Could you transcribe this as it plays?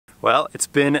Well, it's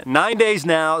been 9 days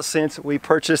now since we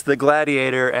purchased the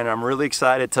Gladiator, and I'm really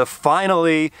excited to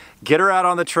finally get her out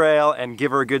on the trail and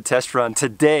give her a good test run.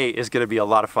 Today is going to be a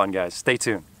lot of fun, guys. Stay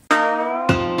tuned.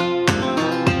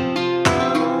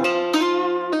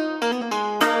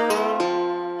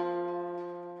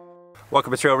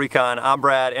 Welcome to TrailRecon, I'm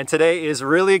Brad, and today is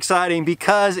really exciting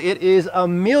because it is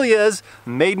Amelia's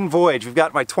maiden voyage. We've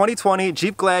got my 2020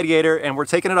 Jeep Gladiator and we're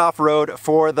taking it off-road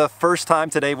for the first time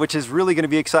today, which is really going to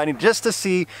be exciting just to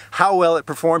see how well it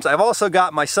performs. I've also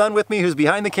got my son with me who's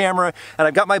behind the camera, and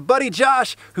I've got my buddy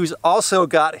Josh who's also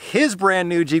got his brand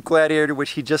new Jeep Gladiator,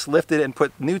 which he just lifted and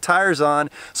put new tires on.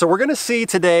 So we're going to see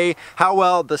today how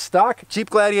well the stock Jeep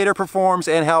Gladiator performs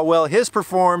and how well his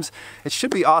performs. It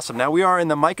should be awesome. Now we are in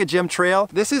the Mica Gem trail.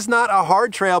 This is not a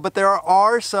hard trail, but there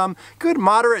are some good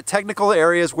moderate technical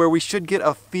areas where we should get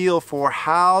a feel for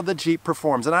how the Jeep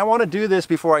performs. And I want to do this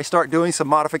before I start doing some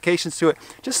modifications to it,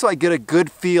 just so I get a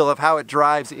good feel of how it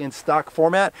drives in stock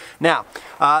format. Now,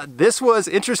 this was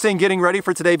interesting getting ready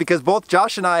for today because both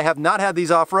Josh and I have not had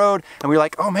these off-road, and we're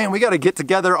like, oh man, we got to get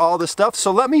together all this stuff.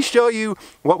 So let me show you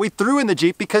what we threw in the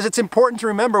Jeep, because it's important to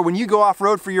remember when you go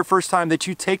off-road for your first time that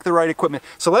you take the right equipment.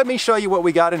 So let me show you what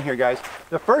we got in here, guys.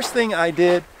 The first thing I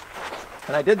did,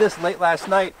 and I did this late last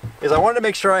night, is I wanted to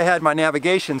make sure I had my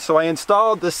navigation. So I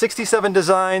installed the 67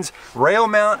 Designs rail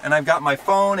mount, and I've got my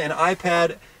phone and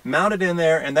iPad mounted in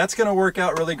there, and that's going to work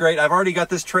out really great. I've already got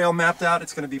this trail mapped out.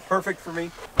 It's going to be perfect for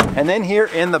me. And then here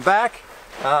in the back,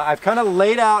 I've kind of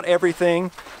laid out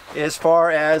everything as far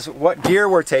as what gear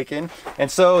we're taking. And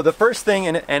so the first thing,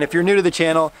 and if you're new to the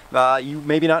channel, you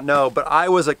maybe not know, but I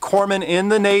was a corpsman in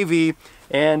the Navy,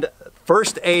 and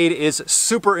first aid is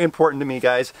super important to me,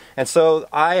 guys. And so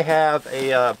I have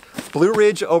a Blue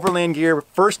Ridge Overland Gear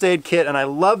first aid kit, and I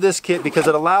love this kit because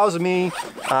it allows me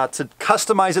to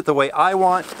customize it the way I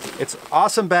want. It's an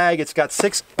awesome bag. It's got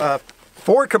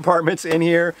 4 compartments in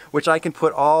here, which I can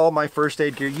put all my first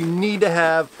aid gear. You need to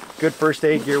have good first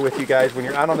aid gear with you guys when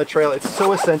you're out on the trail. It's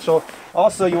so essential.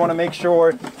 Also, you want to make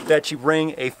sure that you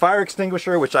bring a fire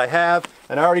extinguisher, which I have,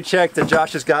 and I already checked that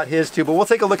Josh has got his too, but we'll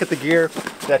take a look at the gear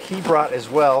that he brought as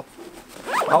well.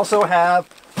 I also have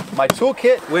my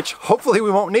toolkit, which hopefully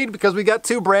we won't need because we got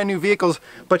 2 brand new vehicles,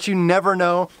 but you never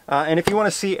know. And if you want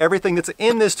to see everything that's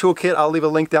in this toolkit, I'll leave a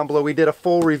link down below. We did a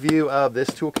full review of this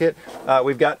toolkit.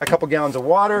 We've got a couple gallons of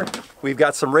water. We've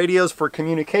got some radios for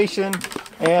communication,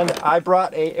 and I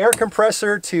brought an air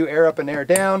compressor to air up and air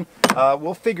down.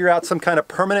 We'll figure out some kind of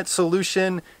permanent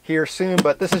solution here soon,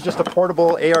 but this is just a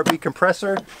portable ARB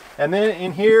compressor. And then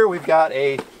in here we've got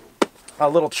a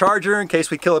little charger in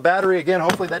case we kill a battery. Again,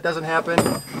 hopefully that doesn't happen.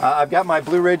 I've got my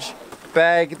Blue Ridge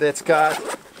bag that's got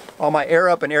all my air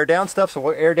up and air down stuff, so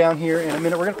we'll air down here in a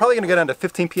minute. We're probably going to go down to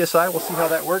 15 psi. We'll see how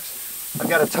that works. I've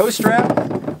got a tow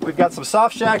strap. We've got some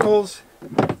soft shackles.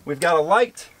 We've got a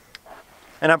light.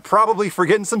 And I'm probably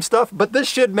forgetting some stuff, but this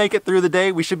should make it through the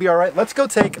day. We should be all right. Let's go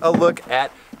take a look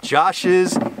at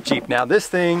Josh's Jeep. Now this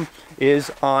thing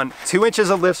is on 2 inches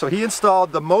of lift, so he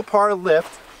installed the Mopar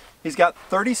lift. He's got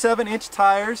 37-inch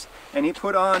tires, and he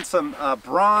put on some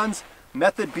bronze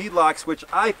method bead locks, which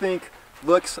I think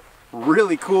looks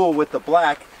really cool with the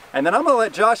black. And then I'm going to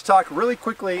let Josh talk really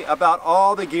quickly about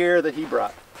all the gear that he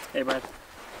brought. Hey, Brad.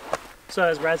 So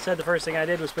as Brad said, the first thing I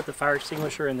did was put the fire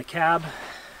extinguisher in the cab.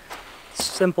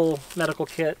 Simple medical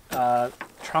kit,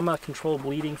 trauma controlled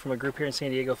bleeding from a group here in San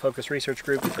Diego, Focus Research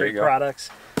Group. Great products,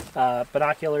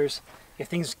 binoculars. If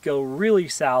things go really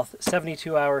south,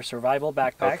 72-hour survival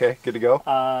backpack. Okay, good to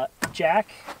go.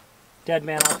 Jack, Dead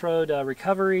Man Off-Road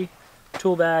recovery,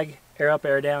 tool bag, air up,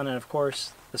 air down, and of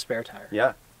course the spare tire.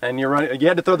 Yeah, and you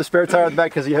had to throw the spare tire in the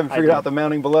back because you haven't figured out the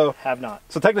mounting below. Have not.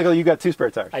 So technically you got 2 spare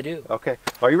tires. I do. Okay.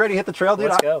 Are you ready to hit the trail, dude?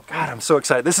 Let's go. God, I'm so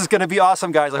excited. This is going to be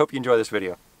awesome, guys. I hope you enjoy this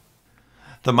video.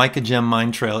 The Mica Gem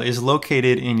Mine Trail is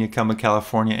located in Yakima,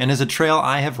 California, and is a trail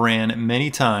I have ran many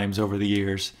times over the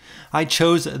years. I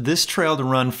chose this trail to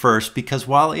run first because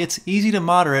while it's easy to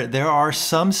moderate, there are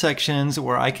some sections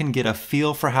where I can get a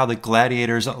feel for how the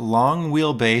Gladiator's long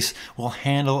wheelbase will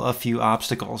handle a few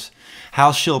obstacles,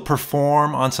 how she'll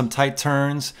perform on some tight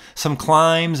turns, some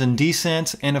climbs and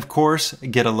descents, and of course,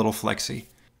 get a little flexy.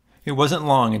 It wasn't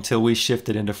long until we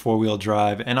shifted into 4-wheel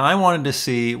drive, and I wanted to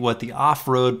see what the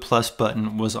Off-Road Plus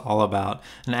button was all about.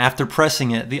 And after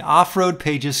pressing it, the Off-Road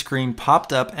Pages screen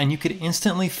popped up, and you could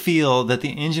instantly feel that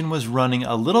the engine was running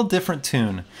a little different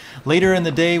tune. Later in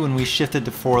the day, when we shifted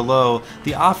to 4-Low,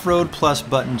 the Off-Road Plus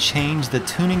button changed the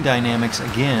tuning dynamics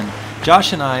again.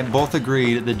 Josh and I both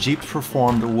agreed the Jeep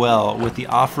performed well with the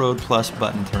Off-Road Plus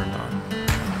button turned on.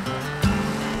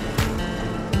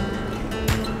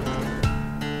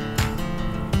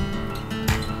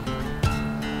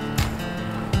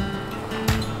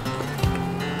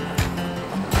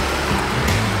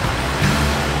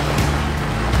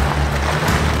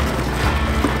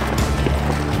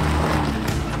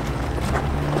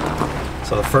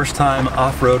 first time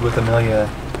off-road with Amelia,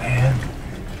 man,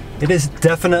 it is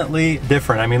definitely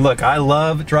different. I mean, look, I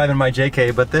love driving my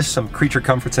JK, but there's some creature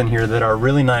comforts in here that are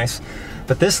really nice.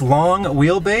 But this long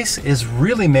wheelbase is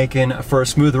really making for a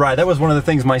smooth ride. That was one of the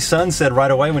things my son said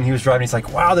right away when he was driving. He's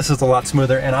like, wow, this is a lot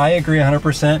smoother. And I agree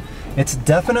 100%. It's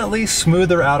definitely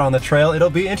smoother out on the trail. It'll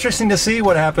be interesting to see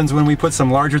what happens when we put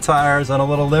some larger tires on a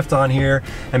little lift on here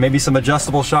and maybe some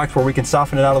adjustable shocks where we can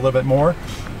soften it out a little bit more.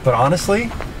 But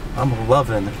honestly, I'm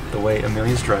loving the way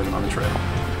Amelia's driving on the trail.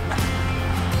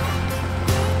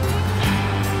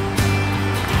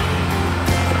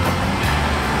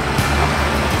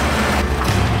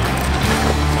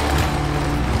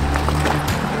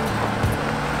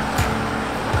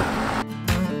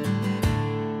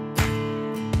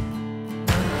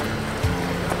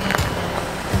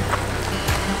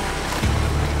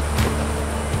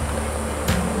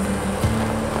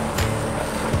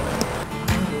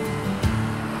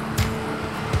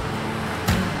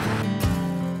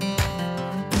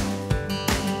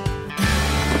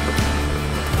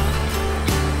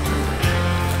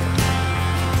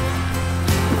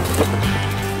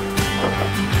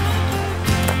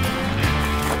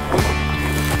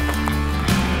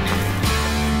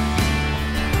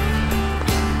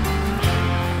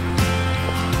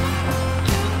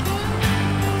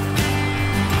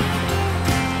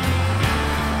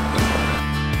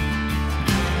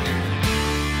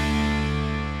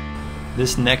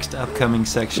 This next upcoming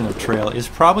section of trail is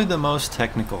probably the most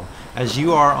technical, as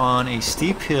you are on a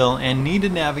steep hill and need to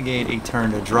navigate a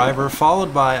turn to driver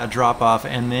followed by a drop off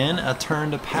and then a turn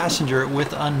to passenger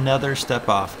with another step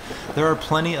off. There are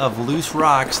plenty of loose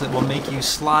rocks that will make you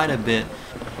slide a bit,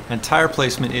 and tire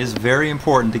placement is very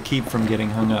important to keep from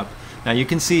getting hung up. Now you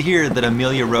can see here that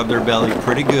Amelia rubbed her belly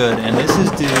pretty good, and this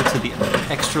is due to the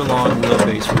extra long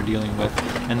wheelbase we're dealing with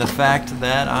and the fact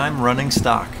that I'm running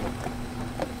stock.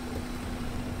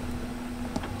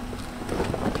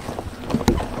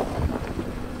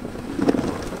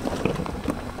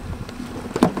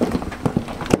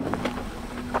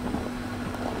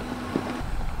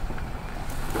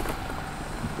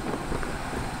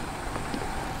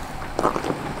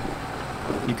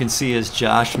 You can see as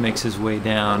Josh makes his way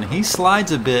down, he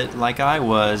slides a bit like I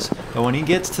was, but when he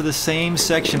gets to the same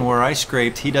section where I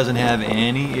scraped, he doesn't have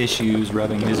any issues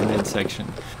rubbing his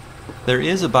midsection. There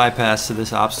is a bypass to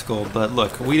this obstacle, but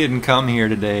look, we didn't come here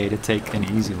today to take an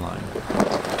easy line.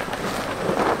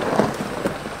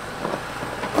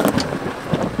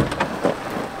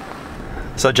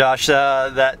 So Josh,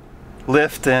 that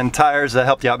lift and tires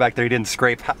helped you out back there, you didn't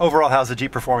scrape. Overall, how's the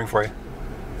Jeep performing for you?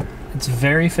 It's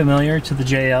very familiar to the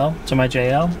JL, to my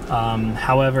JL.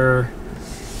 However,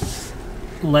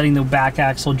 letting the back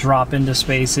axle drop into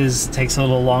spaces takes a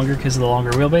little longer because of the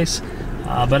longer wheelbase.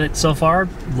 But so far,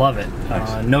 love it.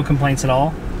 Nice. No complaints at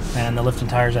all. And the lift and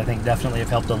tires, I think, definitely have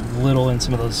helped a little in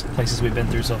some of those places we've been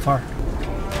through so far.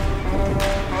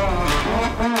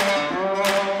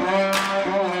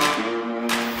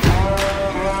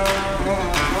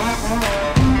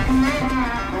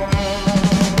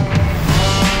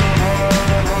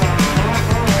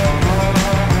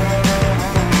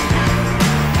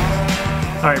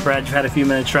 All right, Brad, you've had a few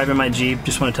minutes driving my Jeep.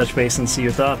 Just want to touch base and see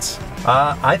your thoughts.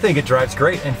 I think it drives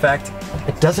great. In fact,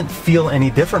 it doesn't feel any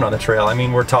different on the trail. I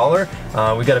mean, we're taller,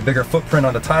 we've got a bigger footprint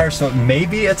on the tires, so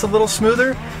maybe it's a little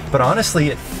smoother, but honestly,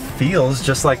 it feels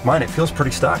just like mine. It feels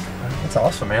pretty stock. That's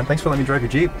awesome, man. Thanks for letting me drive your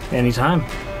Jeep. Anytime.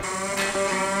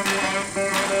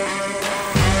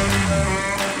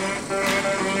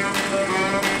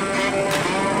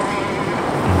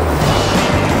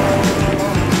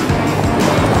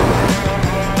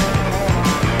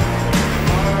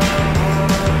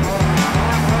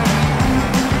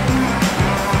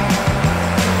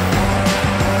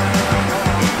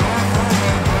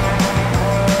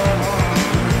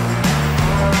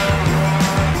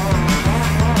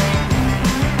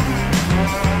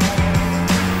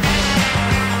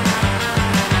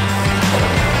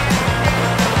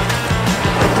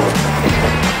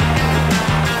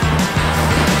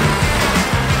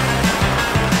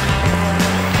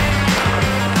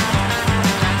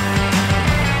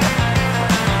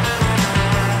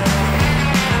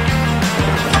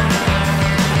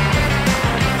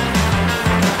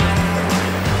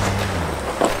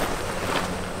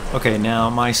 Okay, now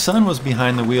my son was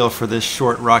behind the wheel for this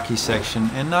short rocky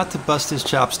section, and not to bust his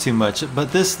chops too much,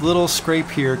 but this little scrape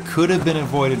here could have been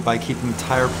avoided by keeping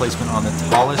tire placement on the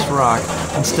tallest rock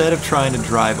instead of trying to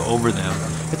drive over them.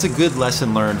 It's a good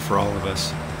lesson learned for all of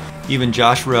us. Even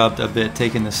Josh rubbed a bit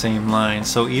taking the same line,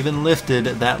 so even lifted,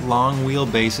 that long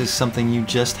wheelbase is something you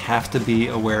just have to be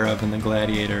aware of in the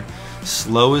Gladiator.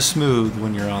 Slow is smooth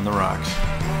when you're on the rocks.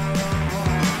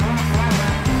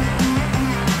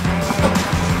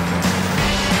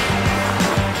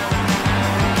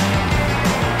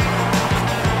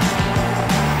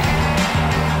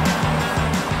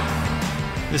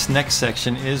 This next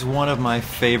section is one of my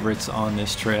favorites on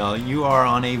this trail. You are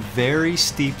on a very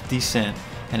steep descent,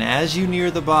 and as you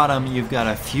near the bottom, you've got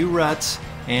a few ruts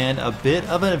and a bit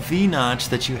of a V-notch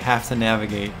that you have to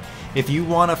navigate. If you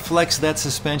want to flex that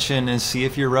suspension and see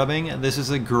if you're rubbing, this is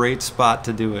a great spot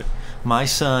to do it. My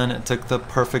son took the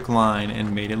perfect line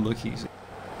and made it look easy.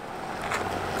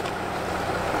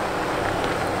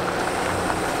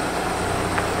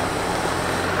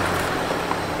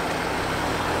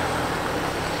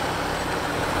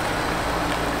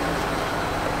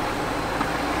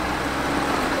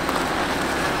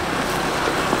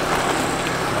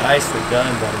 Nicely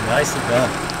done, buddy. Nicely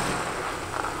done.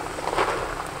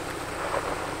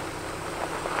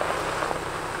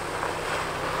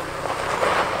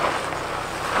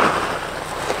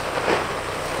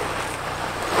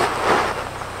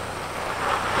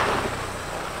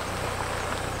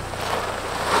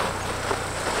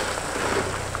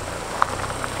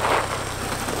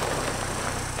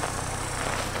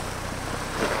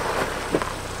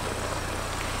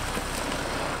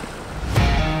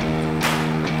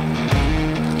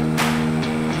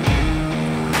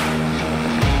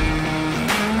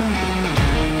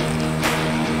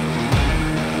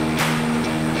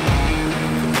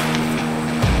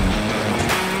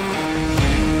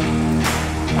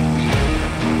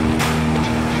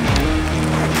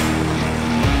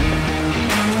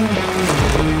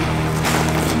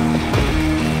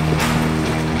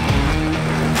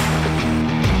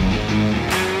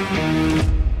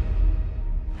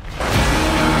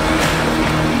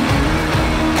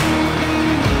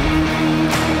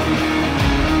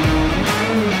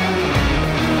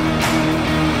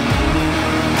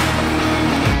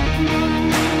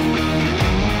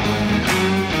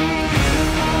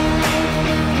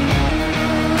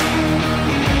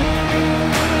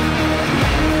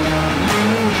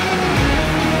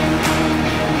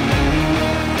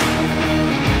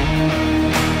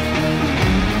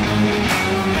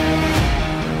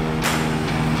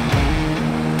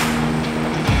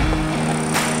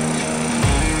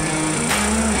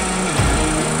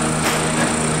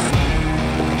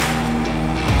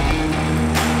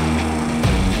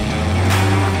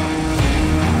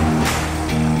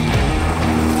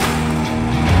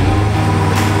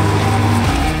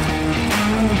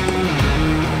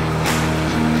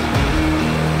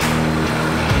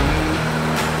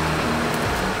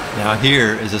 Now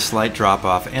here is a slight drop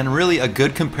off and really a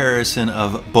good comparison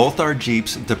of both our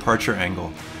Jeep's departure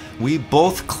angle. We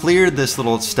both cleared this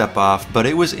little step off, but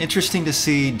it was interesting to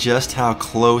see just how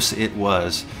close it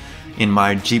was. In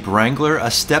my Jeep Wrangler, a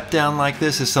step down like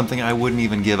this is something I wouldn't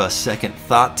even give a second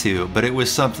thought to, but it was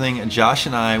something Josh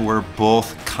and I were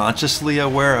both consciously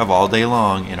aware of all day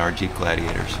long in our Jeep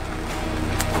Gladiators.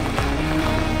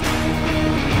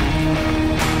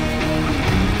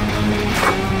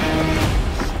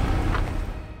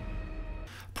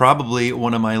 Probably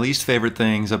one of my least favorite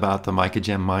things about the Mica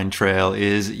Gem Mine Trail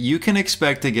is you can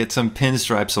expect to get some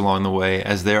pinstripes along the way,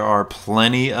 as there are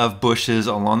plenty of bushes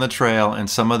along the trail and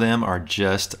some of them are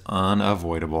just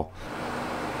unavoidable.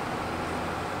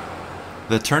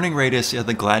 The turning radius of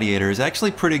the Gladiator is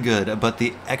actually pretty good, but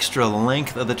the extra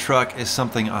length of the truck is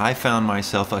something I found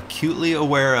myself acutely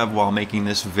aware of while making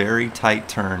this very tight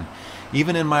turn.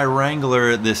 Even in my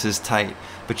Wrangler, this is tight.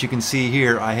 But you can see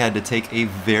here I had to take a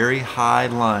very high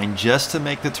line just to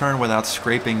make the turn without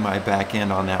scraping my back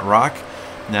end on that rock.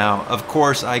 Now, of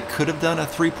course, I could have done a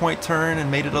 3-point turn and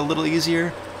made it a little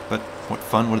easier, but what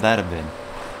fun would that have been?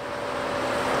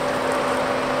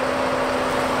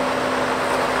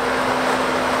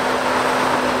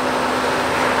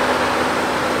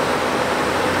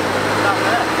 Not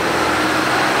bad.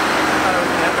 I thought I was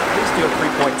going to have to at least do a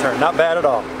 3-point turn. Not bad at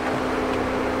all.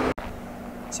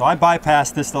 So I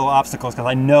bypassed this little obstacles because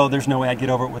I know there's no way I'd get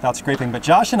over it without scraping. But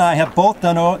Josh and I have both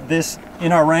done this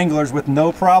in our Wranglers with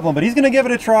no problem. But he's going to give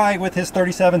it a try with his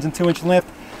 37s and 2-inch lift.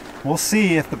 We'll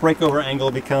see if the breakover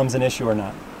angle becomes an issue or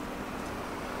not.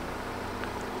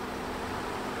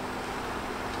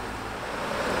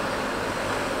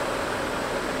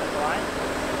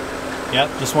 Yep,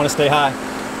 just want to stay high.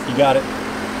 You got it.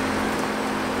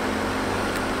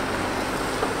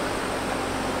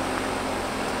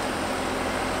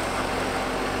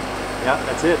 Yeah,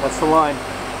 that's it. That's the line.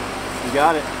 You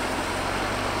got it.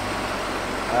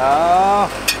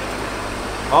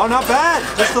 Oh, not bad.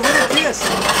 Just a little kiss.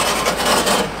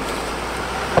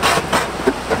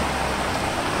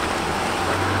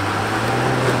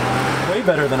 Way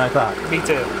better than I thought. Me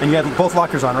too. And you had both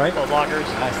lockers on, right? Both lockers.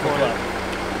 Nice.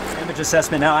 Damage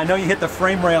assessment. Now, I know you hit the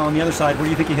frame rail on the other side. What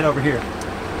do you think you hit over here?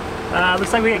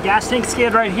 Looks like we got gas tank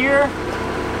skid right here.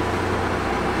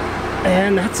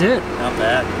 And that's it. Not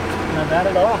bad. Not bad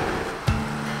at all.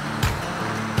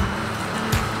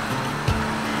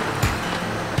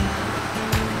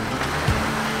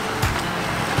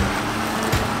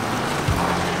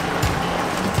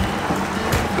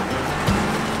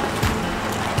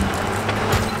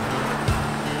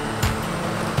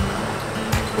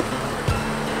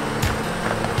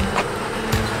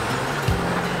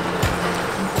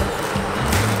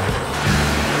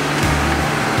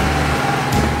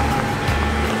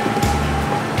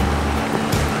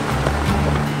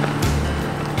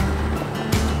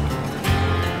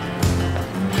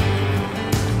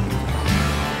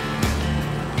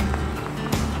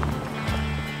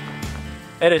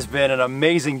 It has been an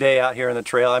amazing day out here on the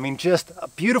trail. I mean, just a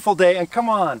beautiful day. And come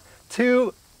on,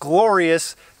 2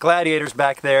 glorious Gladiators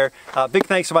back there. Big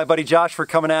thanks to my buddy Josh for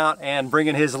coming out and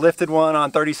bringing his lifted one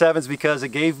on 37s, because it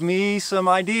gave me some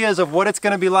ideas of what it's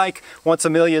going to be like once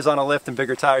Amelia's on a lift and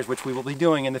bigger tires, which we will be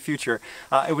doing in the future.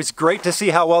 It was great to see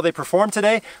how well they performed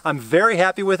today. I'm very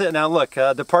happy with it. Now look,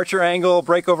 departure angle,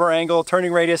 breakover angle,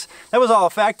 turning radius, that was all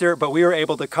a factor, but we were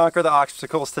able to conquer the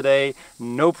obstacles today,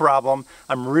 no problem.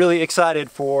 I'm really excited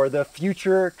for the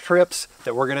future trips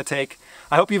that we're going to take.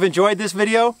 I hope you've enjoyed this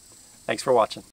video. Thanks for watching.